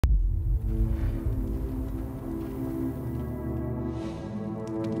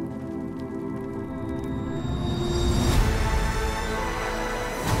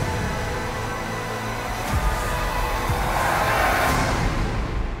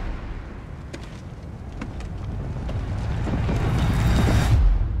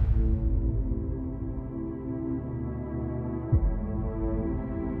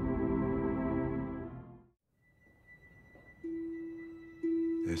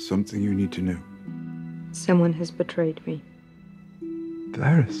There's something you need to know. Someone has betrayed me.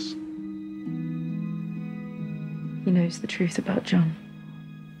 Varys. He knows the truth about John.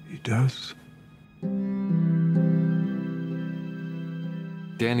 He does.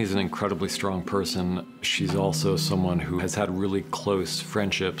 Dany's an incredibly strong person. She's also someone who has had really close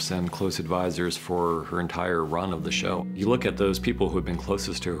friendships and close advisors for her entire run of the show. You look at those people who have been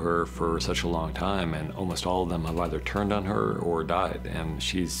closest to her for such a long time, and almost all of them have either turned on her or died, and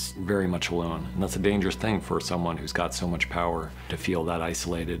she's very much alone. And that's a dangerous thing for someone who's got so much power, to feel that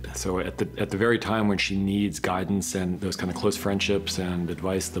isolated. So at the very time when she needs guidance and those kind of close friendships and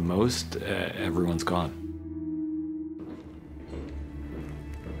advice the most, everyone's gone.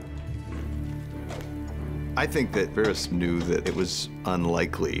 I think that Varys knew that it was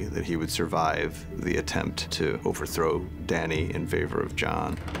unlikely that he would survive the attempt to overthrow Dany in favor of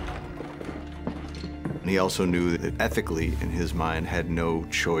Jon. And he also knew that ethically, in his mind, had no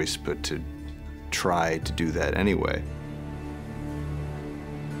choice but to try to do that anyway.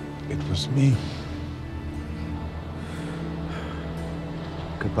 It was me.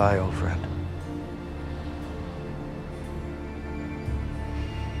 Goodbye, old friend.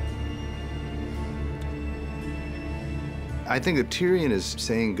 I think that Tyrion is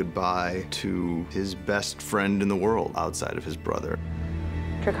saying goodbye to his best friend in the world outside of his brother.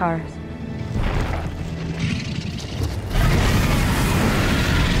 Dracarys.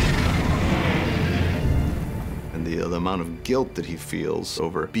 And the amount of guilt that he feels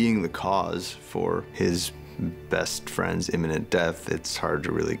over being the cause for his best friend's imminent death, it's hard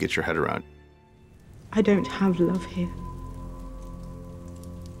to really get your head around. I don't have love here.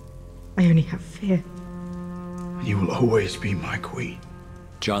 I only have fear. You will always be my queen.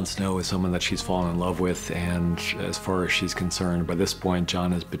 Jon Snow is someone that she's fallen in love with, and as far as she's concerned, by this point,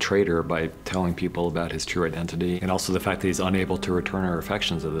 Jon has betrayed her by telling people about his true identity, and also the fact that he's unable to return her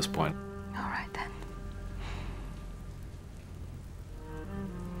affections at this point. All right, then.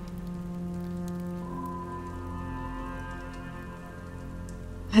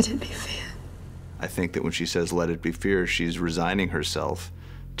 Let it be fear. I think that when she says, let it be fear, she's resigning herself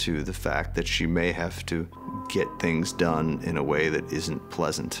to the fact that she may have to get things done in a way that isn't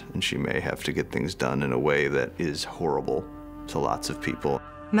pleasant, and she may have to get things done in a way that is horrible to lots of people.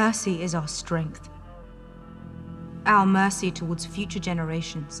 Mercy is our strength. Our mercy towards future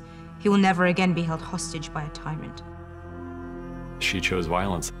generations. He will never again be held hostage by a tyrant. She chose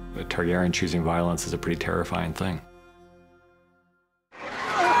violence. A Targaryen choosing violence is a pretty terrifying thing.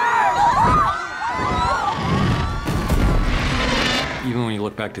 Even when you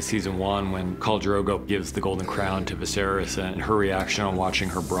look back to season 1, when Khal Drogo gives the Golden Crown to Viserys, and her reaction on watching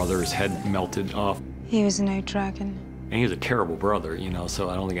her brother's head melted off. He was no dragon. And he was a terrible brother, you know, so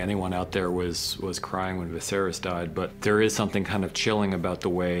I don't think anyone out there was crying when Viserys died, but there is something kind of chilling about the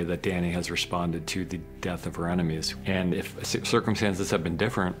way that Dany has responded to the death of her enemies. And if circumstances had been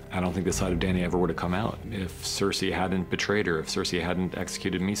different, I don't think the side of Dany ever would have come out. If Cersei hadn't betrayed her, if Cersei hadn't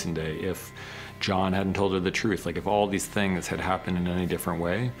executed Missandei, if Jon hadn't told her the truth, like if all these things had happened in any different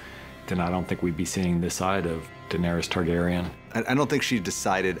way, then I don't think we'd be seeing this side of Daenerys Targaryen. I don't think she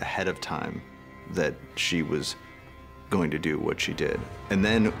decided ahead of time that she was going to do what she did. And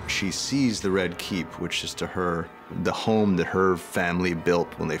then she sees the Red Keep, which is to her the home that her family built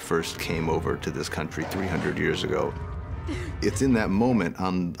when they first came over to this country 300 years ago. It's in that moment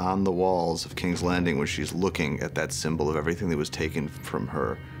on the walls of King's Landing when she's looking at that symbol of everything that was taken from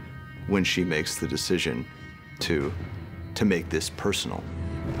her, when she makes the decision to make this personal.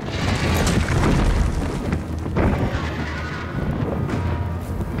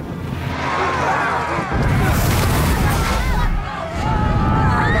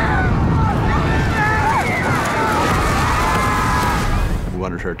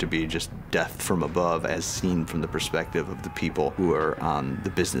 Wanted her to be just death from above, as seen from the perspective of the people who are on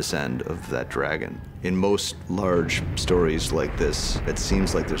the business end of that dragon. In most large stories like this, it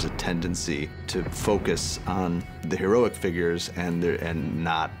seems like there's a tendency to focus on the heroic figures and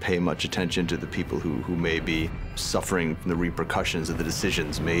not pay much attention to the people who may be suffering from the repercussions of the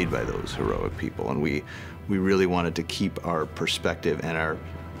decisions made by those heroic people. And we really wanted to keep our perspective and our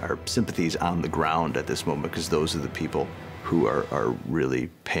sympathies on the ground at this moment, because those are the people who are really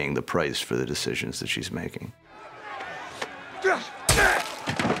paying the price for the decisions that she's making.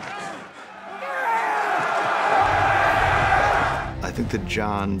 I think that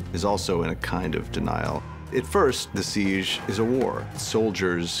Jon is also in a kind of denial. At first, the siege is a war.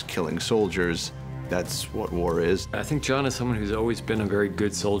 Soldiers killing soldiers. That's what war is. I think Jon is someone who's always been a very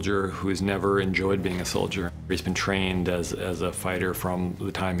good soldier, who's never enjoyed being a soldier. He's been trained as a fighter from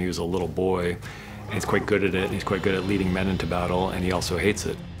the time he was a little boy. And he's quite good at it. He's quite good at leading men into battle, and he also hates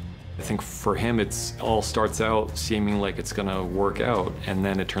it. I think for him, it's all starts out seeming like it's gonna work out, and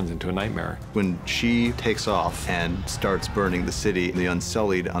then it turns into a nightmare. When she takes off and starts burning the city, the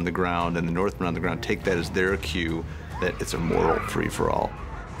Unsullied on the ground and the Northmen on the ground take that as their cue that it's a moral free-for-all.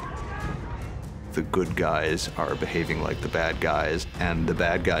 The good guys are behaving like the bad guys, and the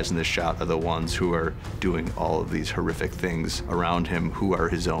bad guys in this shot are the ones who are doing all of these horrific things around him, who are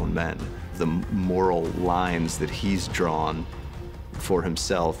his own men. The moral lines that he's drawn for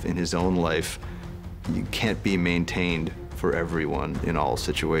himself in his own life, you can't be maintained for everyone in all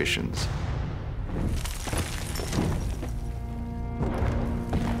situations.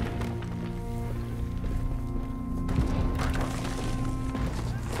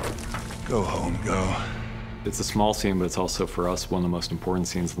 Go home, go. It's a small scene, but it's also for us one of the most important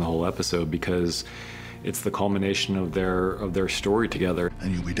scenes in the whole episode because it's the culmination of their story together.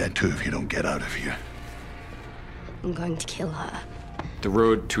 And you'll be dead too if you don't get out of here. I'm going to kill her. The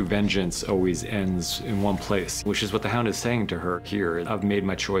road to vengeance always ends in one place, which is what the Hound is saying to her here. I've made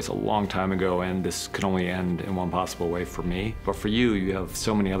my choice a long time ago, and this could only end in one possible way for me. But for you, you have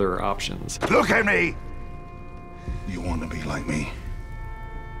so many other options. Look at me! You want to be like me?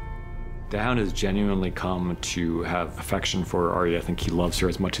 The Hound has genuinely come to have affection for Arya. I think he loves her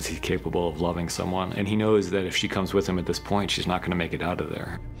as much as he's capable of loving someone. And he knows that if she comes with him at this point, she's not going to make it out of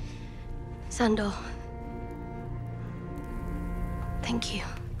there. Sandor. Thank you.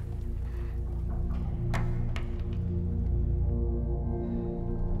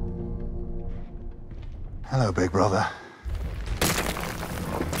 Hello, big brother.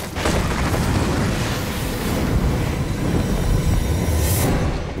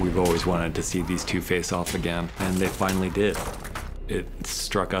 We've always wanted to see these two face off again, and they finally did. It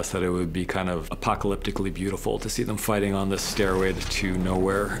struck us that it would be kind of apocalyptically beautiful to see them fighting on this stairway to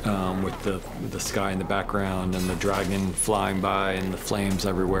nowhere, with the sky in the background and the dragon flying by and the flames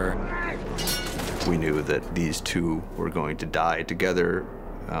everywhere. We knew that these two were going to die together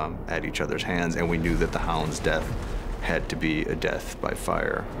at each other's hands, and we knew that the Hound's death had to be a death by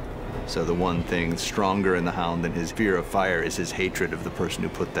fire. So the one thing stronger in the Hound than his fear of fire is his hatred of the person who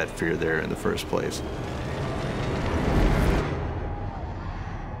put that fear there in the first place.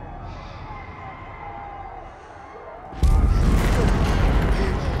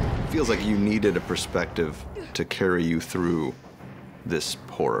 Feels like you needed a perspective to carry you through this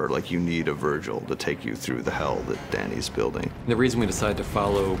horror, like you need a Virgil to take you through the hell that Dany's building. The reason we decided to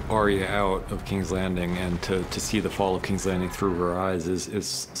follow Arya out of King's Landing and to see the fall of King's Landing through her eyes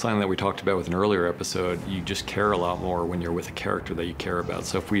is something that we talked about with an earlier episode. You just care a lot more when you're with a character that you care about.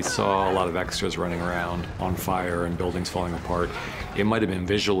 So if we saw a lot of extras running around on fire and buildings falling apart, it might have been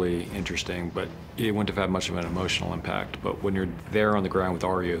visually interesting, but it wouldn't have had much of an emotional impact. But when you're there on the ground with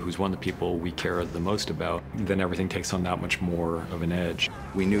Arya, who's one of the people we care the most about, then everything takes on that much more of an edge.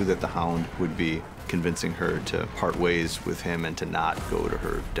 We knew that the Hound would be convincing her to part ways with him and to not go to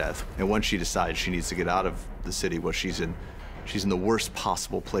her death. And once she decides she needs to get out of the city, well, she's in the worst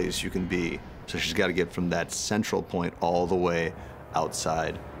possible place you can be. So she's got to get from that central point all the way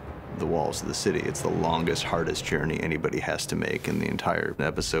outside the walls of the city. It's the longest, hardest journey anybody has to make in the entire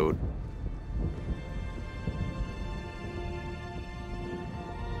episode.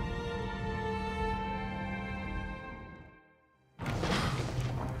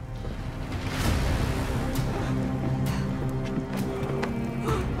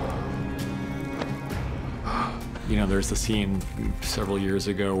 You know, there's a scene several years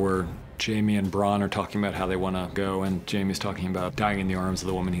ago where Jaime and Bronn are talking about how they want to go, and Jaime's talking about dying in the arms of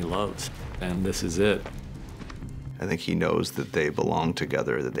the woman he loves. And this is it. I think he knows that they belong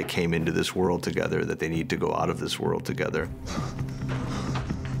together, that they came into this world together, that they need to go out of this world together.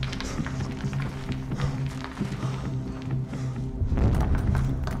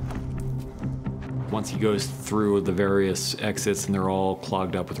 Once he goes through the various exits and they're all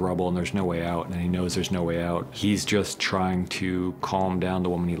clogged up with rubble and there's no way out, and he knows there's no way out, he's just trying to calm down the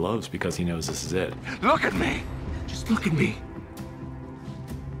woman he loves because he knows this is it. Look at me! Just look at me.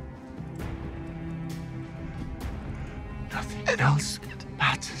 Nothing else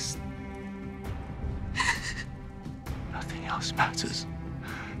matters. Nothing else matters.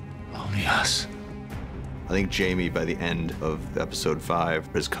 Only us. I think Jaime, by the end of episode 5,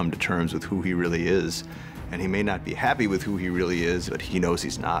 has come to terms with who he really is. And he may not be happy with who he really is, but he knows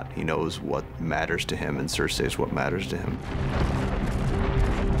he's not. He knows what matters to him, and Cersei is what matters to him.